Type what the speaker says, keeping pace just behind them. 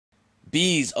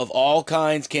Bees of all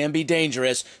kinds can be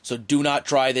dangerous, so do not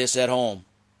try this at home.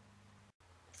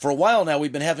 For a while now,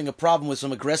 we've been having a problem with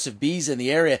some aggressive bees in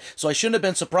the area, so I shouldn't have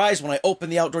been surprised when I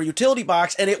opened the outdoor utility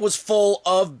box and it was full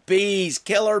of bees,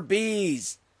 killer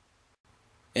bees.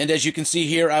 And as you can see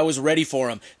here, I was ready for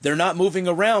them. They're not moving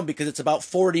around because it's about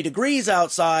 40 degrees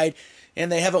outside,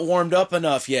 and they haven't warmed up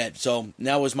enough yet, so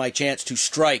now is my chance to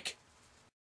strike.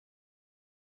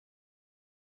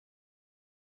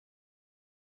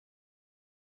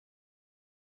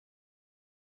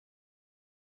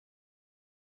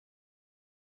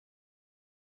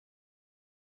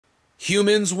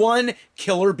 Humans 1,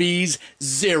 killer bees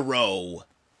 0.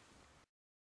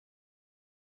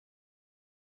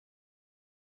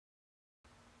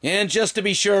 And just to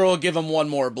be sure, we'll give them one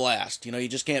more blast. You know, you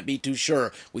just can't be too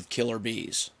sure with killer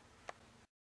bees.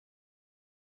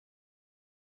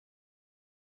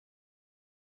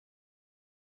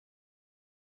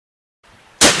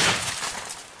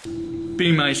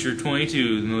 Beemeister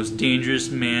 22, the most dangerous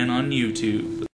man on YouTube.